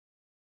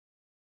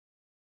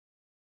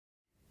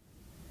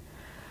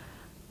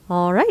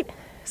All right,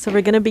 so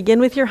we're going to begin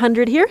with your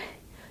 100 here.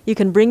 You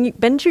can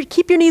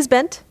keep your knees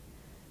bent,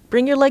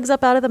 bring your legs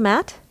up out of the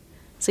mat,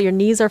 so your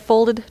knees are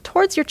folded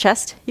towards your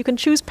chest. You can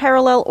choose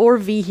parallel or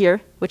V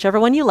here, whichever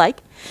one you like.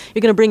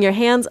 You're going to bring your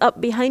hands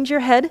up behind your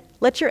head.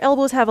 Let your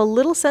elbows have a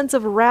little sense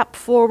of wrap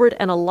forward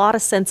and a lot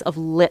of sense of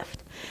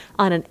lift.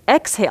 On an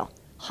exhale,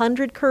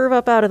 100 curve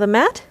up out of the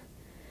mat.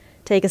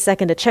 Take a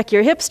second to check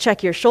your hips,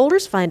 check your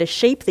shoulders, find a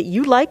shape that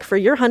you like for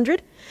your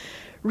 100.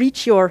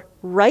 Reach your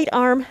right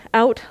arm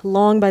out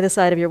long by the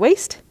side of your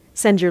waist.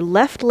 Send your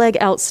left leg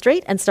out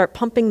straight and start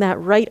pumping that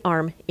right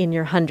arm in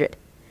your 100.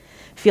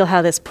 Feel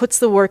how this puts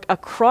the work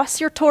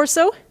across your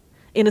torso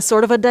in a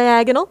sort of a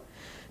diagonal.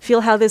 Feel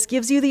how this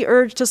gives you the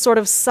urge to sort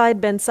of side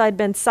bend, side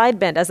bend, side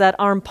bend as that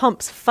arm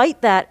pumps.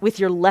 Fight that with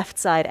your left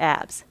side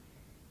abs.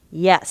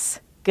 Yes,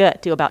 good.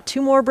 Do about 2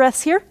 more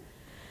breaths here.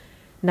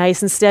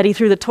 Nice and steady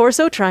through the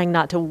torso, trying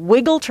not to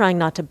wiggle, trying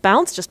not to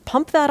bounce. Just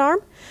pump that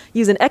arm.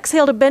 Use an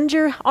exhale to bend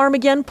your arm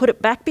again, put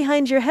it back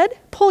behind your head,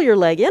 pull your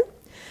leg in.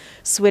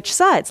 Switch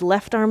sides,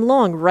 left arm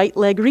long, right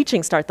leg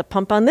reaching. Start the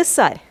pump on this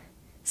side.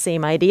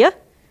 Same idea,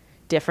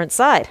 different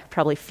side.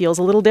 Probably feels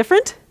a little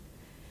different.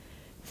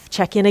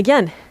 Check in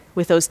again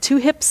with those 2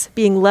 hips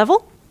being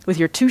level, with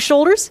your 2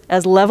 shoulders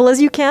as level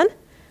as you can,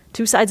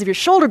 2 sides of your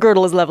shoulder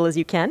girdle as level as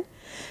you can,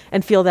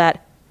 and feel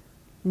that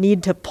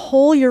need to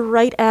pull your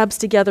right abs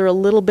together a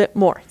little bit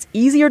more. It's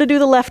easier to do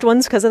the left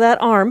ones because of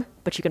that arm,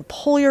 but you can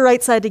pull your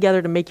right side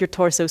together to make your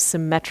torso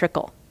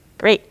symmetrical.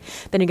 Great.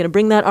 Then you're going to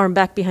bring that arm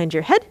back behind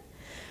your head,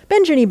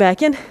 bend your knee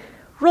back in,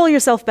 roll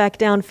yourself back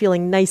down,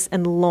 feeling nice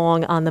and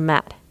long on the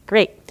mat.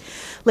 Great.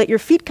 Let your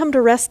feet come to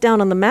rest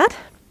down on the mat.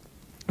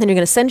 Then you're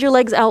going to send your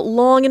legs out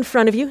long in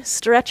front of you,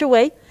 stretch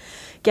away,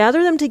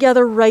 gather them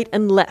together right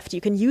and left.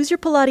 You can use your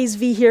Pilates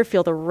V here,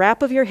 feel the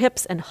wrap of your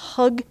hips and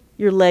hug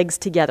your legs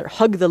together.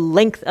 Hug the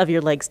length of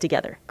your legs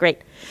together.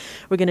 Great.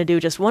 We're going to do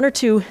just 1 or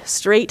 2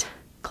 straight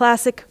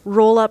classic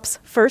roll-ups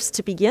first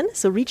to begin.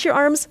 So reach your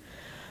arms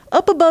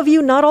up above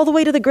you, not all the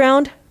way to the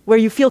ground, where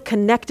you feel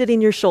connected in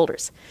your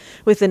shoulders.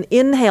 With an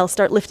inhale,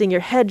 start lifting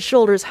your head,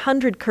 shoulders,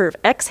 100 curve.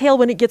 Exhale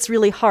when it gets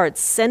really hard.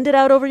 Send it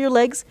out over your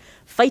legs.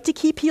 Fight to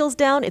keep heels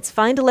down. It's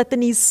fine to let the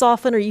knees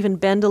soften or even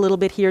bend a little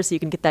bit here so you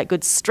can get that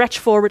good stretch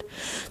forward.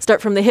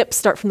 Start from the hips,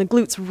 start from the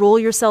glutes. Roll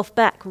yourself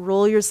back,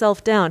 roll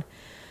yourself down.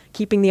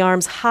 Keeping the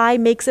arms high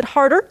makes it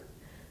harder.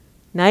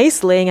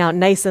 Nice, laying out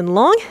nice and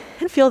long,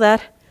 and feel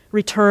that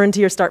return to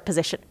your start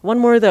position. 1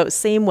 more of those,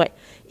 same way.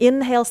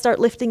 Inhale, start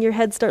lifting your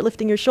head, start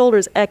lifting your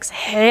shoulders.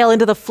 Exhale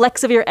into the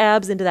flex of your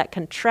abs, into that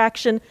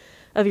contraction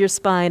of your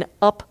spine,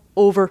 up,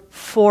 over,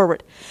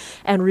 forward.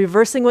 And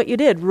reversing what you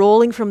did,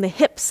 rolling from the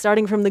hips,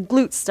 starting from the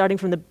glutes, starting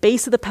from the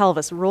base of the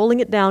pelvis, rolling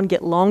it down,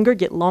 get longer,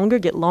 get longer,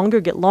 get longer,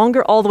 get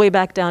longer, all the way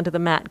back down to the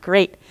mat.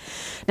 Great.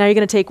 Now you're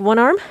going to take 1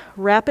 arm,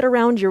 wrap it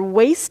around your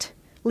waist,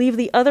 leave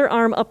the other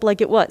arm up like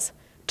it was.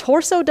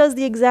 Torso does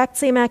the exact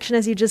same action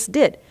as you just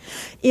did.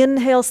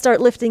 Inhale, start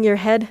lifting your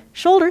head,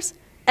 shoulders.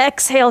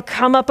 Exhale,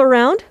 come up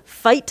around.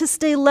 Fight to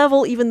stay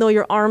level even though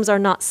your arms are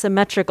not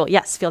symmetrical.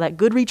 Yes, feel that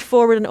good reach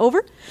forward and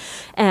over.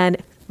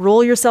 And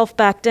roll yourself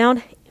back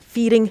down,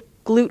 feeding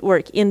glute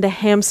work into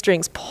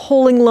hamstrings,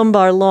 pulling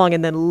lumbar long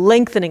and then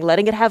lengthening,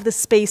 letting it have the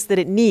space that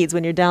it needs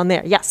when you're down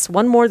there. Yes,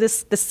 1 more, the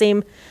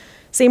same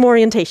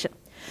orientation.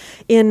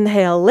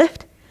 Inhale,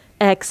 lift.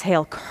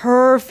 Exhale,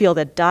 curve, feel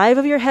the dive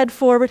of your head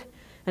forward.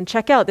 And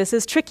check out, this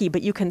is tricky,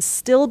 but you can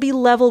still be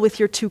level with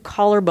your 2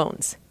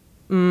 collarbones.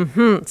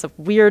 It's a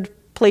weird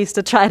place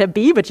to try to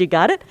be, but you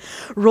got it.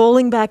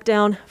 Rolling back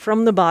down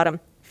from the bottom.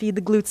 Feed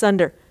the glutes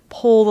under.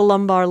 Pull the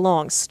lumbar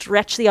long.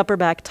 Stretch the upper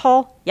back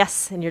tall.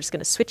 Yes, and you're just going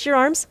to switch your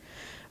arms.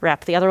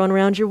 Wrap the other one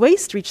around your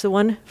waist. Reach the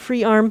one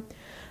free arm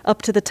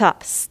up to the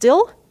top.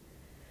 Still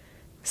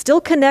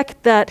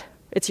connect that.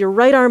 It's your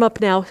right arm up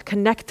now.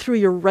 Connect through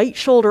your right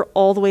shoulder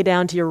all the way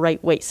down to your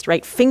right waist.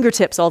 Right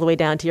fingertips all the way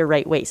down to your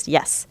right waist.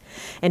 Yes.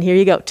 And here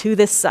you go to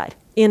this side.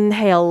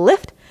 Inhale,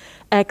 lift.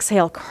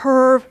 Exhale,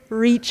 curve,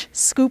 reach,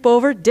 scoop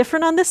over.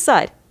 Different on this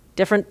side.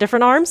 Different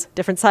arms,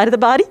 different side of the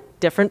body,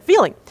 different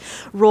feeling.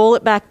 Roll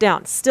it back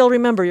down. Still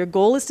remember, your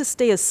goal is to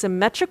stay as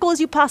symmetrical as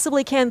you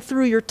possibly can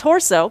through your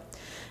torso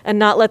and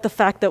not let the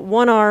fact that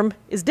 1 arm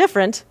is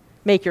different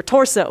make your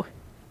torso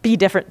be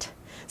different.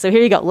 So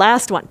here you go.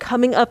 Last one.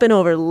 Coming up and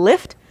over.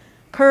 Lift,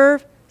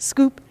 curve,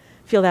 scoop.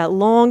 Feel that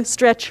long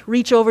stretch.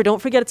 Reach over. Don't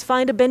forget it's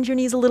fine to bend your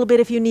knees a little bit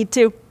if you need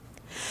to.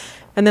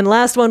 And then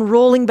last one,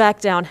 rolling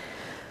back down.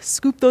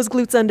 Scoop those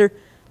glutes under.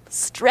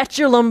 Stretch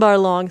your lumbar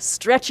long.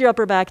 Stretch your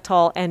upper back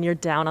tall. And you're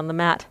down on the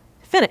mat.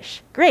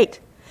 Finish. Great.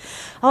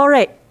 All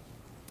right.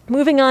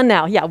 Moving on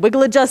now. Yeah,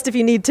 wiggle adjust if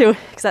you need to,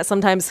 because that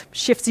sometimes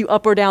shifts you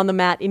up or down the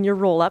mat in your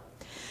roll-up.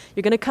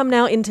 You're going to come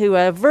now into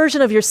a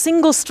version of your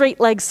single straight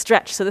leg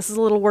stretch. So this is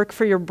a little work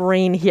for your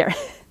brain here.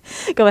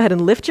 Go ahead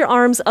and lift your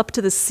arms up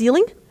to the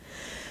ceiling.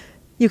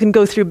 You can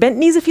go through bent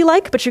knees if you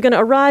like, but you're going to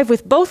arrive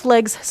with both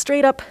legs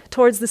straight up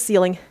towards the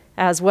ceiling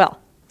as well.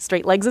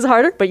 Straight legs is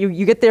harder, but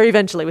you get there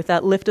eventually with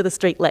that lift of the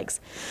straight legs.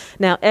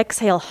 Now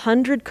exhale,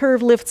 100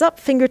 curve lifts up.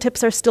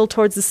 Fingertips are still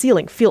towards the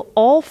ceiling. Feel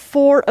all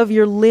 4 of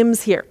your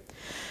limbs here.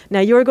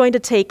 Now you're going to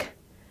take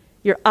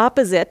Your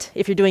opposite,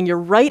 if you're doing your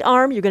right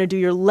arm, you're going to do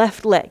your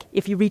left leg.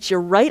 If you reach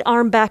your right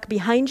arm back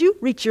behind you,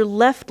 reach your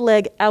left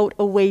leg out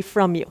away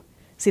from you.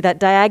 See that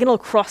diagonal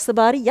across the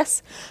body?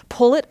 Yes.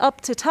 Pull it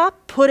up to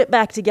top, put it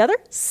back together,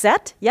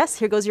 set. Yes,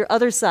 here goes your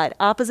other side,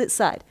 opposite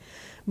side.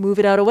 Move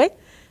it out away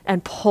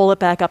and pull it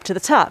back up to the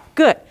top.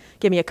 Good.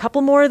 Give me a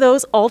couple more of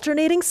those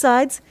alternating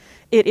sides.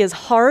 It is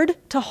hard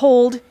to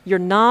hold your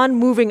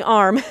non-moving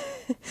arm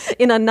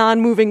in a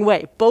non-moving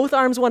way. Both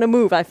arms want to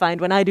move, I find,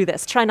 when I do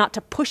this. Try not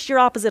to push your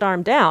opposite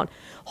arm down.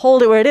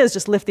 Hold it where it is,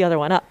 just lift the other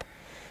one up.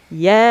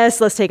 Yes,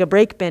 let's take a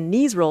break, bend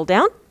knees, roll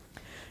down.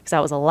 Because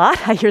that was a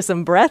lot. I hear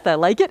some breath, I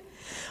like it.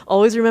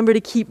 Always remember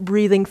to keep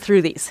breathing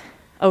through these.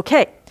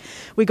 Okay,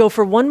 we go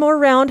for one more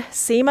round,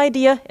 same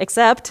idea,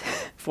 except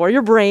for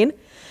your brain,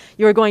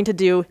 you're going to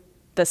do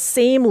the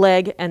same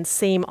leg and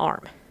same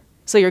arm.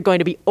 So you're going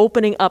to be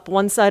opening up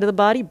one side of the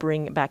body,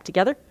 bring it back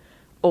together.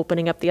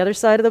 Opening up the other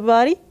side of the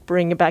body,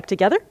 bring it back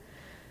together.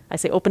 I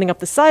say opening up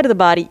the side of the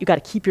body, you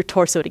got to keep your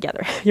torso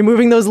together. You're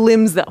moving those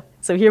limbs though.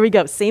 So here we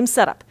go, same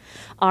setup.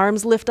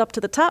 Arms lift up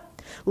to the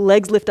top,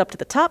 legs lift up to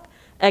the top.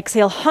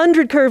 Exhale,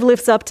 100 curve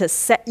lifts up to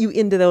set you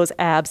into those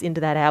abs, into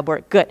that ab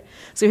work. Good.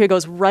 So here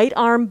goes right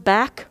arm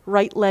back,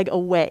 right leg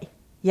away.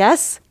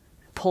 Yes?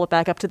 Pull it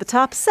back up to the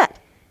top, set.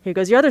 Here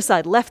goes your other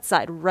side, left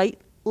side,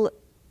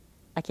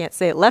 I can't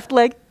say it, left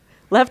leg,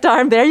 left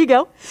arm, there you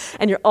go.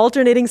 And your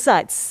alternating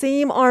sides,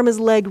 same arm as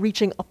leg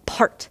reaching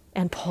apart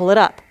and pull it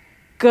up.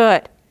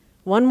 Good.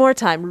 One more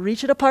time,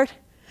 reach it apart,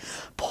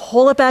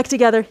 pull it back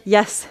together.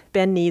 Yes,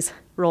 bend knees,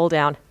 roll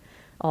down.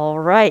 All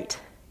right,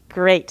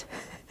 great.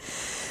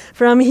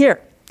 From here,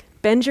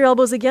 bend your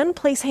elbows again,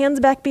 place hands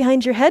back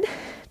behind your head,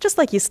 just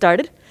like you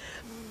started.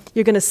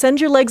 You're gonna send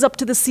your legs up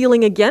to the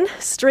ceiling again,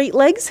 straight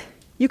legs.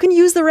 You can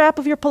use the wrap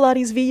of your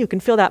Pilates V, you can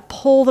feel that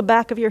pull the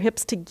back of your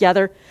hips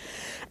together.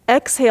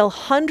 Exhale,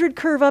 100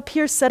 curve up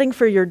here, setting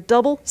for your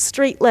double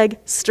straight leg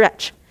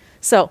stretch.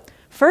 So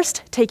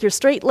first, take your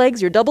straight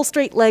legs, your double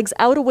straight legs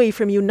out away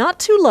from you, not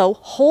too low,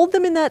 hold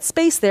them in that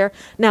space there.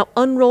 Now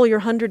unroll your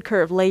 100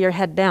 curve, lay your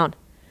head down.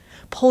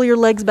 Pull your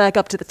legs back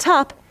up to the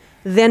top,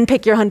 then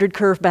pick your 100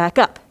 curve back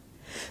up.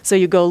 So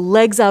you go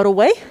legs out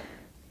away,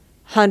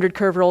 100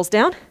 curve rolls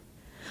down,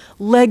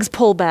 legs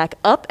pull back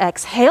up,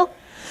 exhale,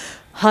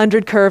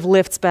 100 curve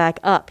lifts back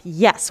up.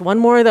 Yes, one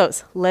more of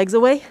those, legs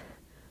away,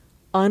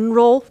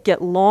 unroll,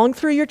 get long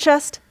through your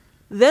chest,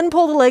 then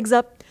pull the legs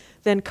up,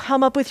 then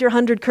come up with your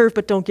 100 curve,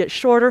 but don't get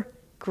shorter.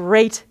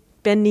 Great,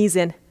 bend knees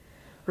in,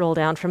 roll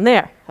down from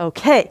there.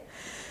 Okay,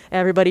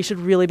 everybody should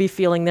really be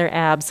feeling their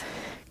abs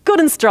good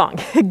and strong,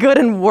 good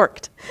and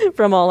worked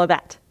from all of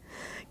that.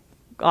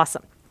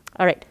 Awesome.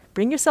 All right,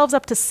 bring yourselves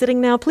up to sitting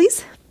now,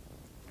 please.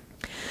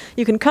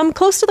 You can come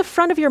close to the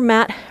front of your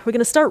mat. We're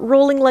gonna start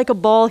rolling like a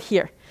ball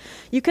here.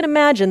 You can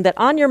imagine that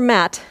on your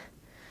mat,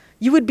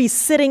 you would be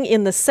sitting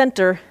in the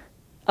center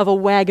of a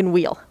wagon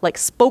wheel, like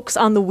spokes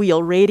on the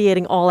wheel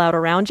radiating all out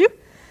around you.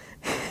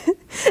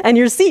 And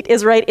your seat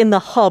is right in the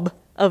hub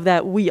of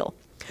that wheel.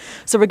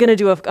 So we're gonna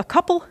do a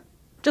couple,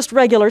 just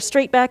regular,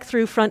 straight back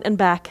through, front and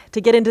back,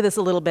 to get into this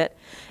a little bit.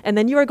 And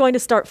then you are going to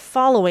start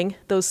following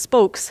those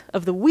spokes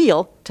of the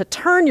wheel to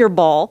turn your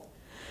ball.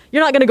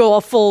 You're not gonna go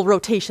a full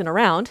rotation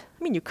around.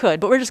 I mean, you could,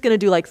 but we're just gonna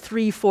do like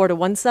 3, 4 to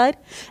one side,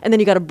 and then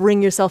you gotta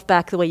bring yourself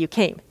back the way you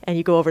came. And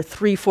you go over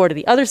 3, 4 to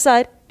the other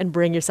side, and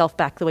bring yourself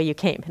back the way you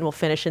came, and we'll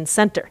finish in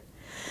center.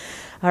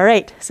 All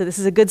right, so this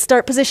is a good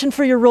start position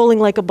for your rolling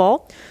like a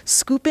ball.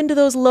 Scoop into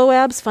those low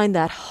abs, find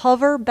that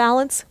hover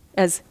balance,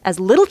 as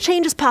little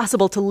change as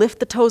possible to lift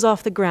the toes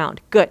off the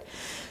ground. Good.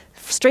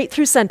 Straight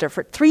through center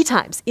for 3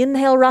 times.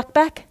 Inhale, rock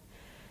back.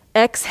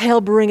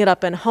 Exhale, bring it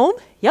up and home.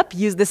 Yep,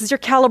 this is your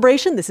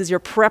calibration. This is your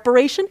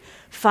preparation.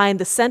 Find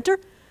the center.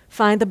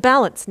 Find the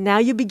balance. Now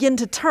you begin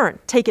to turn.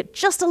 Take it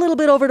just a little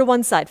bit over to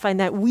one side. Find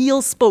that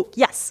wheel spoke.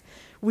 Yes,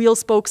 wheel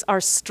spokes are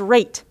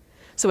straight.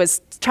 So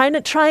as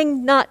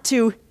trying not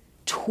to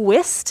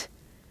twist,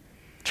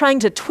 trying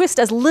to twist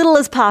as little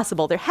as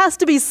possible. There has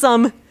to be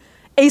some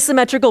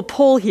asymmetrical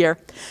pull here,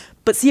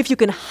 but see if you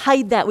can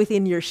hide that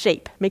within your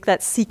shape. Make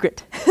that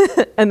secret.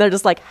 And they're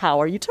just like,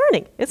 how are you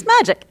turning? It's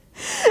magic.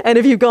 And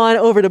if you've gone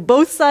over to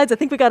both sides, I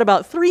think we got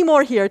about 3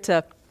 more here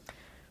to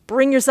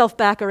bring yourself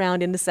back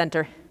around in the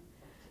center.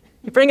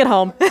 You bring it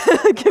home,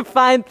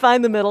 find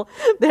the middle,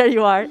 there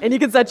you are, and you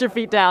can set your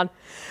feet down.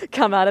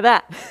 Come out of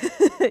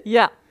that.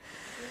 Yeah.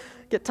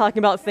 Get talking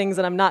about things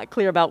that I'm not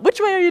clear about.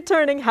 Which way are you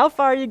turning? How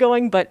far are you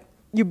going? But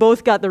you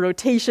both got the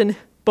rotation,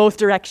 both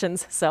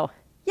directions, so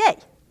yay,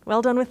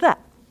 well done with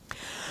that.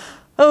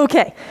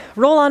 Okay,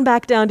 roll on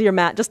back down to your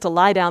mat, just to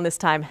lie down this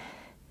time.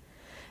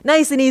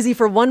 Nice and easy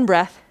for one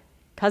breath,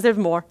 because there's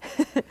more.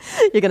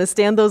 You're gonna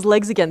stand those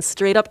legs again,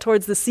 straight up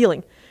towards the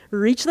ceiling.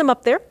 Reach them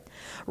up there.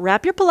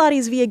 Wrap your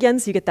Pilates V again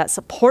so you get that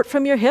support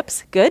from your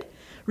hips, good.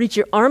 Reach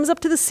your arms up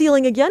to the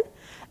ceiling again.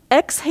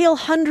 Exhale,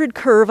 100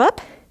 curve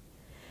up.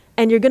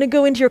 And you're gonna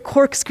go into your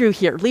corkscrew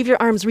here. Leave your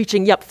arms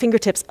reaching, yep,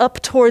 fingertips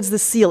up towards the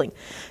ceiling.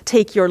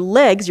 Take your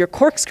legs, your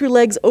corkscrew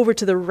legs over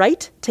to the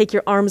right. Take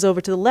your arms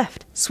over to the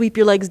left. Sweep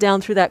your legs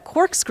down through that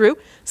corkscrew.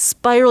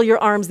 Spiral your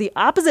arms the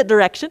opposite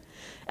direction.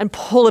 and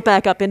pull it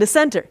back up into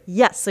center.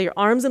 Yes, so your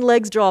arms and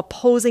legs draw a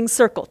opposing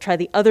circle. Try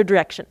the other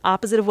direction,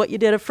 opposite of what you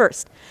did at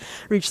first.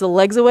 Reach the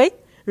legs away,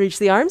 reach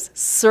the arms,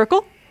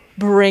 circle,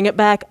 bring it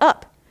back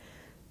up.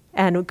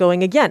 And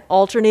going again,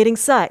 alternating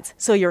sides.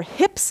 So your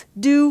hips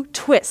do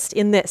twist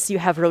in this. You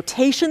have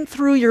rotation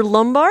through your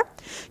lumbar.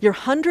 Your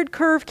 100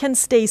 curve can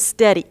stay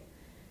steady.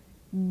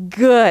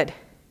 Good,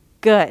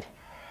 good.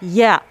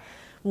 Yeah.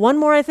 One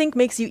more, I think,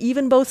 makes you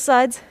even both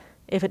sides.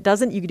 If it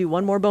doesn't, you can do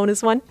one more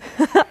bonus one.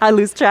 I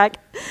lose track.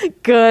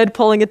 Good,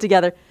 pulling it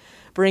together.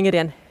 Bring it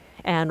in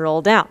and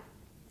roll down.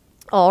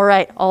 All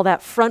right, all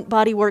that front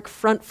body work,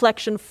 front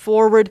flexion,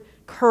 forward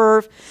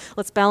curve.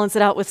 Let's balance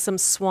it out with some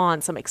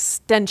swan, some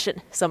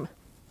extension, some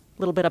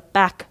little bit of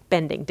back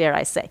bending, dare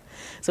I say.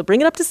 So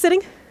bring it up to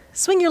sitting,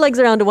 swing your legs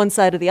around to one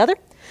side or the other,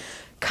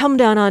 come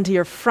down onto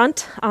your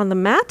front on the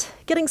mat,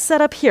 getting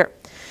set up here.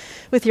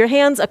 With your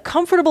hands a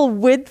comfortable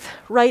width,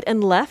 right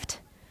and left.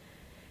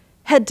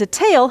 Head to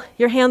tail,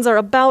 your hands are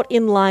about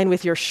in line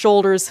with your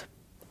shoulders,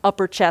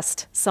 upper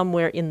chest,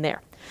 somewhere in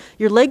there.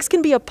 Your legs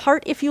can be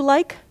apart if you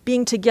like.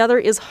 Being together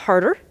is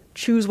harder.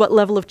 Choose what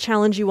level of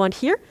challenge you want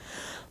here.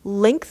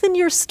 Lengthen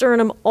your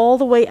sternum all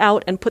the way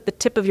out and put the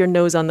tip of your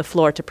nose on the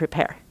floor to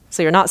prepare.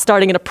 So you're not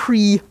starting in a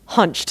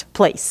pre-hunched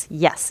place.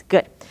 Yes,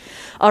 good.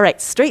 All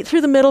right, straight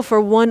through the middle for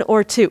 1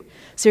 or 2.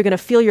 So you're going to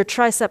feel your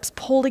triceps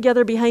pull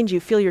together behind you.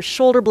 Feel your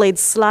shoulder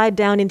blades slide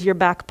down into your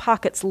back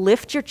pockets.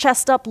 Lift your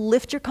chest up,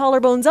 lift your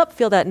collarbones up.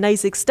 Feel that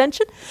nice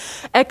extension.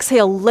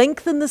 Exhale,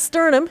 lengthen the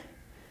sternum.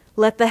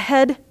 Let the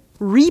head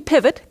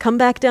repivot, come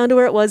back down to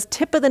where it was,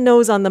 tip of the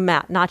nose on the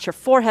mat, not your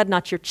forehead,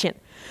 not your chin.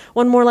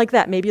 One more like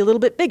that, maybe a little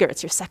bit bigger.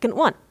 It's your second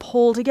one.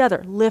 Pull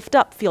together, lift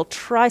up, feel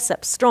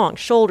triceps strong,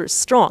 shoulders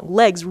strong,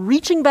 legs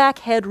reaching back,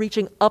 head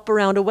reaching up,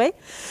 around, away.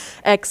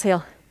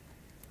 Exhale,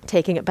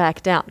 taking it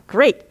back down.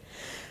 Great.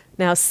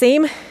 Now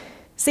same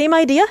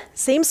idea,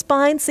 same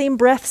spine, same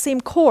breath, same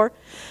core.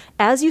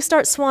 As you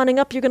start swanning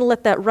up, you're going to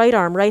let that right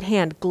arm, right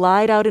hand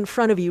glide out in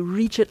front of you,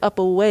 reach it up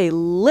away,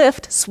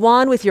 lift,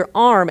 swan with your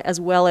arm as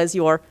well as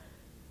your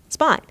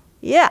spine.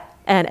 Yeah.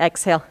 And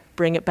exhale,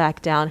 bring it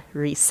back down,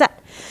 reset.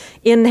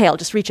 Inhale,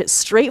 just reach it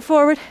straight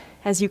forward.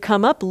 As you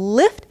come up,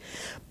 lift,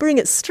 bring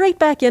it straight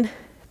back in,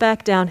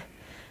 back down.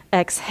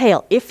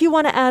 Exhale. If you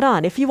want to add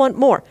on, if you want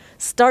more,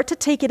 start to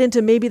take it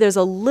into maybe there's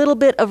a little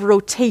bit of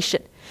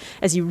rotation.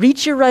 As you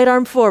reach your right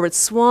arm forward,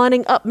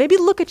 swanning up, maybe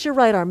look at your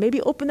right arm,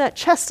 maybe open that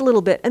chest a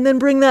little bit, and then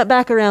bring that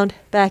back around,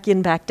 back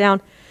in, back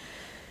down.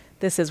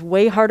 This is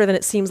way harder than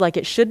it seems like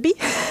it should be.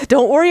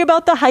 Don't worry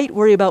about the height,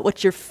 worry about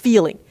what you're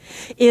feeling.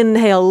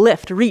 Inhale,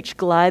 lift, reach,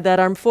 glide that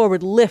arm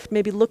forward, lift,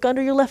 maybe look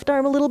under your left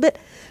arm a little bit,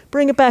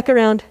 bring it back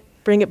around,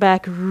 bring it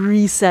back,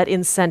 reset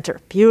in center.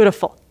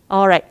 Beautiful.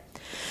 All right.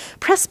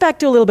 Press back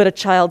to a little bit of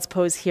child's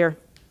pose here.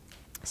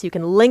 So you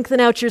can lengthen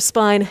out your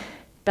spine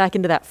back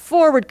into that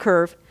forward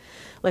curve.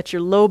 Let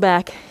your low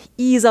back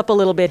ease up a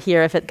little bit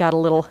here if it got a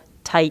little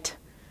tight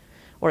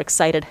or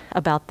excited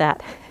about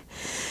that.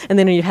 And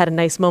then when you had a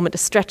nice moment to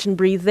stretch and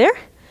breathe there,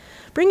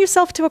 bring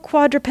yourself to a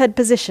quadruped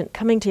position,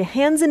 coming to your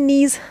hands and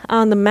knees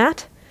on the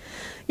mat.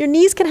 Your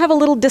knees can have a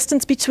little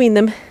distance between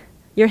them.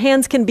 Your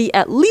hands can be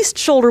at least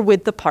shoulder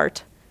width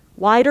apart.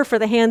 Wider for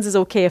the hands is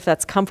okay if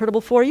that's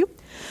comfortable for you.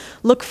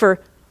 Look for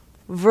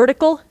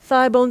vertical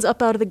thigh bones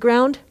up out of the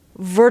ground,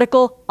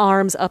 vertical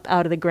arms up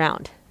out of the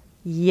ground.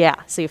 Yeah,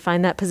 so you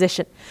find that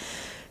position.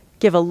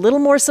 Give a little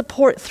more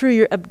support through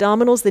your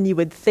abdominals than you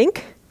would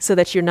think so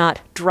that you're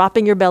not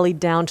dropping your belly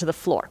down to the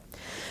floor.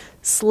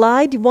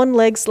 Slide one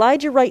leg,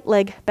 slide your right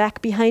leg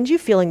back behind you,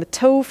 feeling the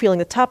toe, feeling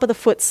the top of the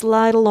foot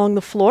slide along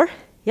the floor.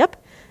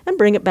 Yep, and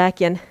bring it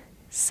back in.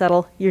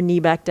 Settle your knee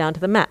back down to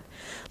the mat.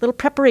 Little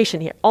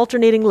preparation here,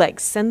 alternating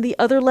legs. Send the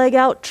other leg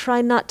out.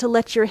 Try not to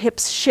let your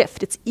hips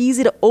shift. It's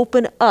easy to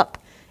open up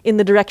in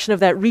the direction of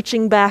that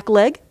reaching back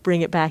leg.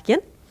 Bring it back in.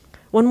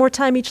 One more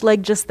time each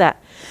leg, just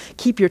that.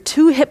 Keep your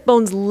 2 hip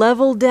bones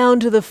level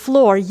down to the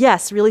floor.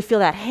 Yes, really feel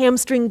that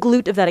hamstring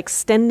glute of that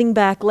extending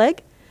back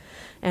leg.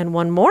 And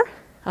one more.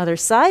 Other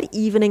side,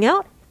 evening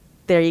out.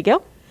 There you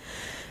go.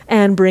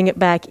 And bring it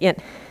back in.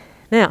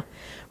 Now,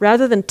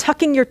 rather than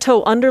tucking your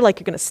toe under like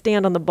you're going to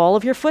stand on the ball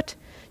of your foot,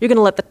 you're going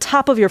to let the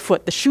top of your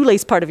foot, the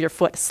shoelace part of your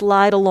foot,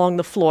 slide along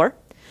the floor.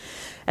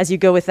 As you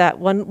go with that,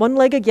 one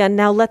leg again.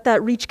 Now let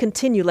that reach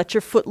continue. Let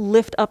your foot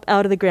lift up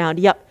out of the ground.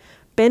 Yep.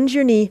 Bend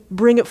your knee,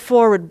 bring it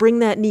forward, bring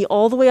that knee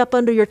all the way up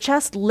under your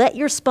chest. Let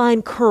your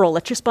spine curl,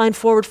 let your spine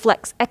forward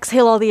flex.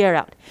 Exhale all the air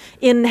out.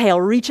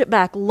 Inhale, reach it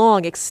back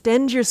long,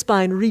 extend your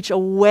spine, reach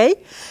away.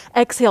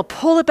 Exhale,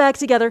 pull it back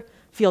together.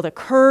 Feel the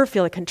curve,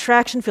 feel the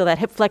contraction, feel that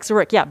hip flexor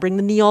work. Yeah, bring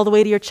the knee all the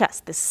way to your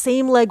chest. The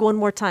same leg one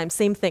more time,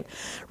 same thing.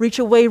 Reach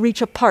away,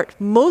 reach apart.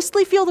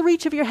 Mostly feel the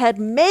reach of your head.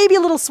 Maybe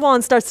a little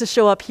swan starts to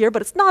show up here,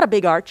 but it's not a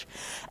big arch.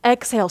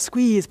 Exhale,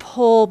 squeeze,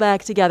 pull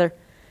back together.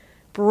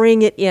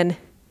 Bring it in.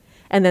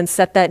 And then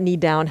set that knee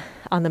down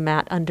on the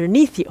mat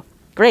underneath you.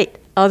 Great.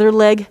 Other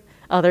leg,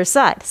 other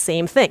side.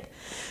 Same thing.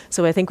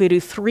 So I think we do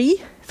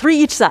three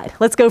each side.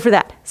 Let's go for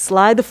that.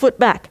 Slide the foot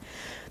back.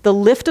 The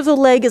lift of the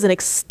leg is an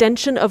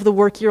extension of the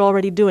work you're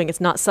already doing.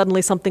 It's not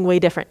suddenly something way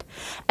different.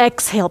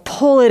 Exhale,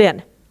 pull it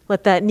in.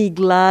 Let that knee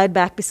glide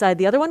back beside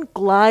the other one.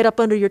 Glide up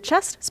under your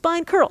chest.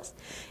 Spine curls.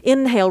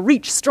 Inhale,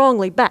 reach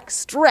strongly back.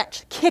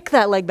 Stretch. Kick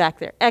that leg back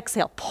there.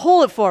 Exhale,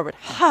 pull it forward.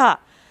 Ha!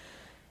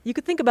 You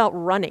could think about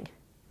running.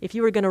 If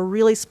you were going to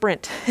really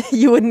sprint,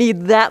 you would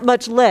need that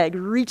much leg,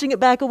 reaching it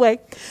back away.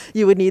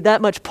 You would need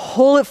that much.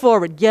 Pull it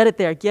forward. Get it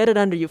there. Get it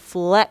under you.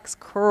 Flex,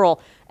 curl,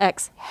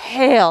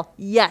 exhale.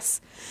 Yes.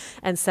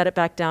 And set it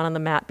back down on the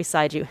mat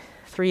beside you.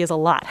 3 is a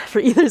lot for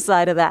either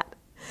side of that.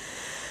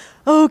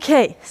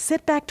 Okay,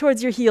 sit back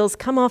towards your heels.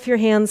 Come off your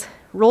hands.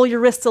 Roll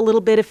your wrists a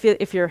little bit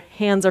if your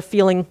hands are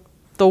feeling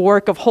the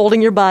work of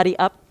holding your body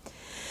up.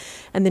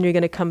 And then you're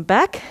going to come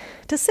back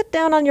to sit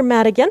down on your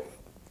mat again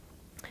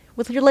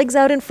with your legs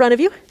out in front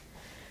of you.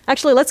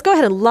 Actually, let's go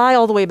ahead and lie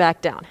all the way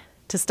back down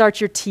to start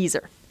your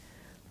teaser.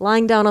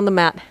 Lying down on the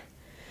mat,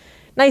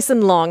 nice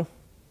and long.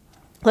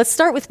 Let's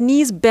start with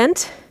knees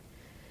bent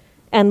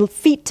and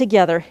feet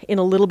together in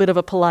a little bit of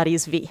a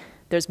Pilates V.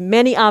 There's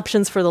many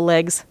options for the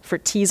legs for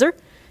teaser.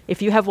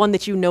 If you have one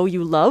that you know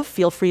you love,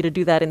 feel free to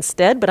do that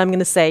instead. But I'm going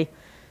to say,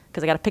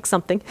 because I got to pick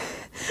something,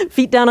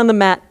 feet down on the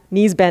mat,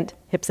 knees bent,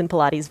 hips in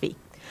Pilates V.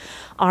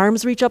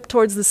 Arms reach up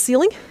towards the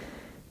ceiling.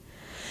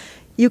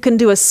 You can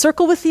do a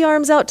circle with the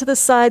arms out to the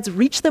sides,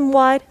 reach them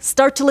wide,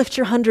 start to lift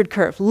your 100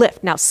 curve.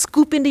 Lift. Now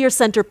scoop into your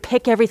center,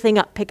 pick everything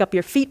up. Pick up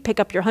your feet, pick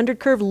up your 100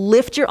 curve,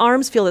 lift your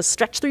arms, feel the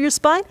stretch through your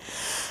spine.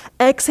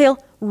 Exhale,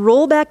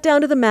 roll back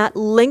down to the mat,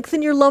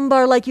 lengthen your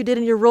lumbar like you did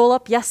in your roll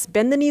up. Yes,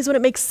 bend the knees when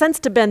it makes sense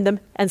to bend them,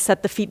 and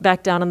set the feet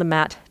back down on the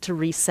mat to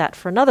reset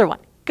for another one.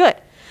 Good.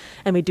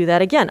 And we do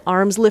that again.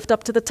 Arms lift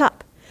up to the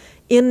top.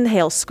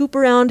 Inhale, scoop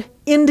around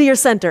into your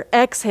center.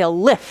 Exhale,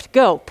 lift,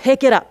 go,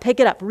 pick it up,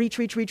 reach,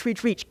 reach, reach,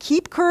 reach, reach.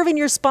 Keep curving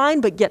your spine,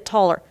 but get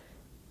taller.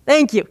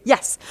 Thank you,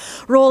 yes.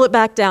 Roll it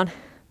back down,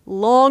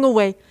 long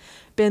away.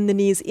 Bend the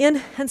knees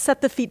in and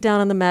set the feet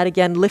down on the mat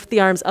again. Lift the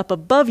arms up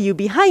above you,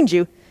 behind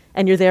you,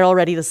 and you're there all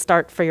ready to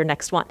start for your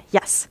next one.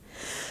 Yes.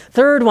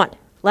 Third one.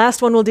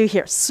 Last one we'll do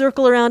here.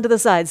 Circle around to the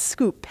sides,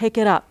 scoop, pick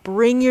it up,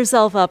 bring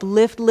yourself up,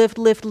 lift, lift,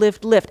 lift,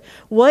 lift, lift.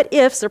 What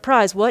if,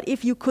 surprise, what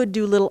if you could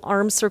do little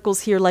arm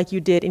circles here like you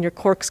did in your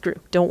corkscrew?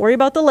 Don't worry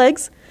about the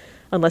legs,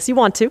 unless you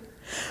want to.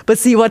 But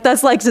see what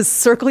that's like, just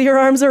circle your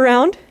arms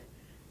around.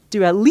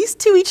 Do at least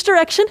 2 each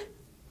direction.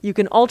 You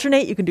can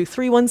alternate, you can do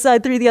 3 one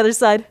side, 3 the other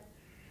side.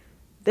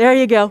 There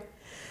you go.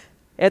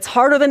 It's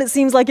harder than it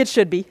seems like it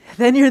should be.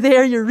 Then you're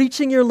there, you're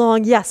reaching your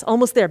long, yes,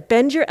 almost there.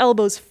 Bend your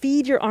elbows,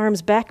 feed your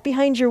arms back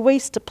behind your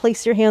waist to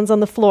place your hands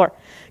on the floor.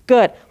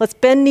 Good. Let's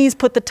bend knees,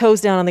 put the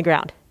toes down on the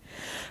ground.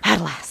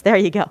 At last, there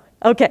you go.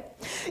 Okay.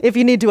 If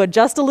you need to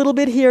adjust a little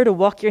bit here to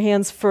walk your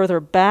hands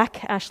further back,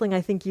 Aisling, I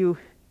think you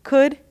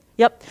could.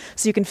 Yep.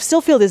 So you can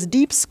still feel this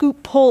deep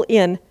scoop pull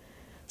in,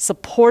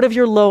 support of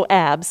your low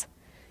abs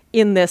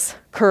in this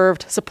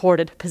curved,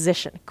 supported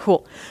position.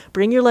 Cool.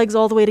 Bring your legs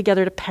all the way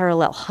together to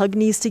parallel. Hug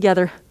knees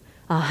together.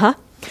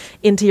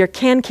 Into your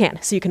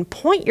can-can. So you can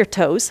point your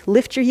toes,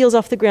 lift your heels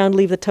off the ground,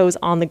 leave the toes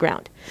on the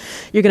ground.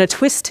 You're going to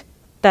twist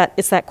that.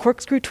 It's that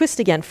corkscrew twist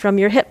again from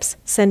your hips.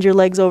 Send your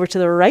legs over to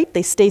the right.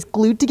 They stay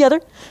glued together.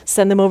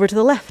 Send them over to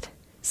the left.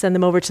 Send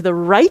them over to the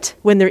right.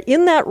 When they're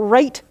in that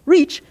right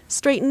reach,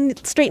 straighten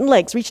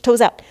legs, reach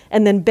toes out.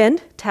 And then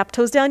bend, tap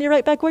toes down, you're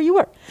right back where you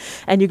were.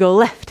 And you go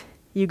left.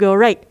 You go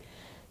right.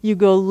 You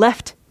go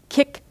left,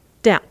 kick,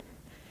 down.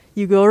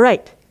 You go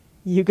right.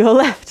 You go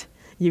left.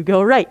 You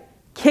go right,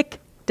 kick,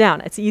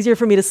 down. It's easier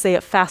for me to say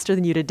it faster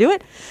than you to do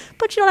it,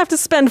 but you don't have to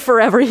spend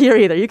forever here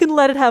either. You can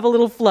let it have a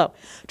little flow.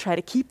 Try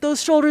to keep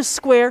those shoulders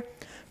square.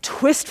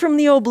 Twist from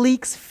the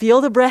obliques. Feel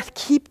the breath.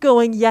 Keep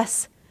going.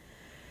 Yes.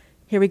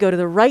 Here we go to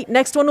the right.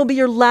 Next one will be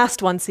your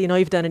last one, so you know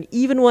you've done an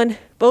even one,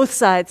 both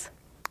sides.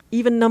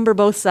 Even number,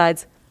 both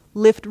sides.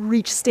 Lift,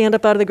 reach, stand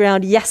up out of the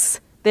ground.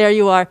 Yes, there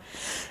you are.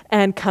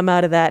 And come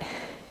out of that.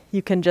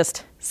 You can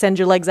just send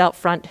your legs out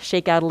front,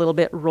 shake out a little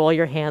bit, roll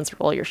your hands,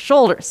 roll your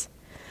shoulders.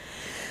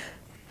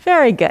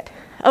 Very good.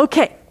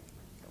 Okay.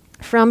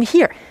 From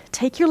here,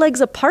 take your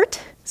legs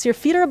apart so your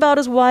feet are about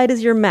as wide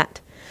as your mat.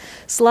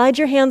 Slide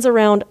your hands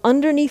around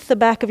underneath the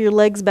back of your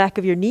legs, back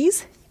of your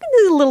knees. You can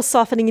do a little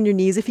softening in your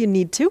knees if you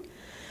need to.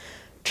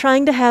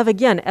 Trying to have,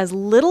 again, as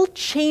little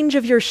change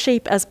of your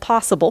shape as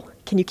possible.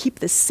 Can you keep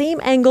the same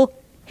angle,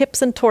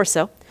 hips and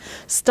torso?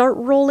 Start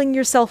rolling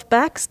yourself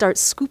back. Start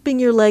scooping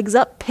your legs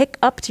up. Pick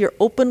up to your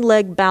open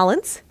leg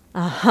balance.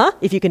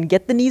 If you can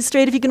get the knees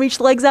straight, if you can reach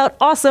the legs out,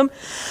 awesome.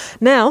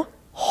 Now,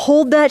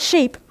 hold that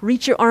shape.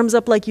 Reach your arms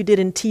up like you did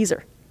in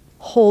teaser.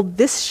 Hold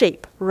this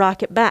shape.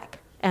 Rock it back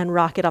and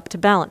rock it up to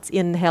balance.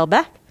 Inhale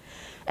back.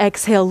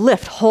 Exhale,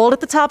 lift. Hold at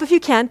the top if you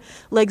can.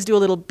 Legs do a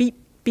little beat,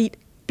 beat,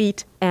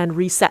 beat, and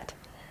reset.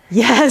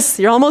 Yes,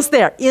 you're almost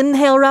there.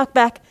 Inhale, rock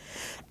back.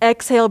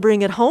 Exhale,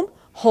 bring it home.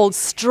 Hold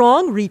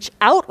strong, reach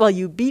out while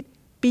you beat,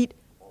 beat,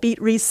 beat,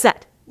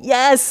 reset.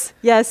 Yes,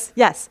 yes,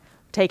 yes.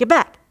 Take it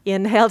back.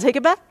 Inhale, take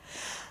it back.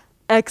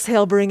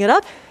 Exhale, bring it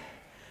up.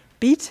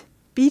 Beat,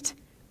 beat,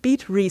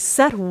 beat,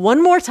 reset.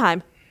 One more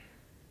time.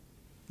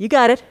 You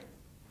got it.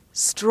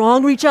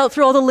 Strong, reach out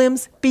through all the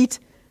limbs. Beat,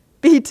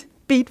 beat,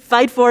 beat,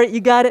 fight for it.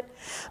 You got it.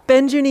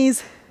 Bend your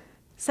knees.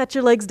 Set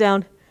your legs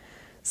down.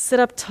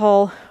 Sit up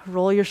tall,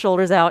 roll your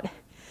shoulders out,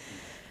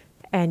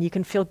 and you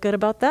can feel good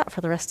about that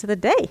for the rest of the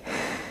day.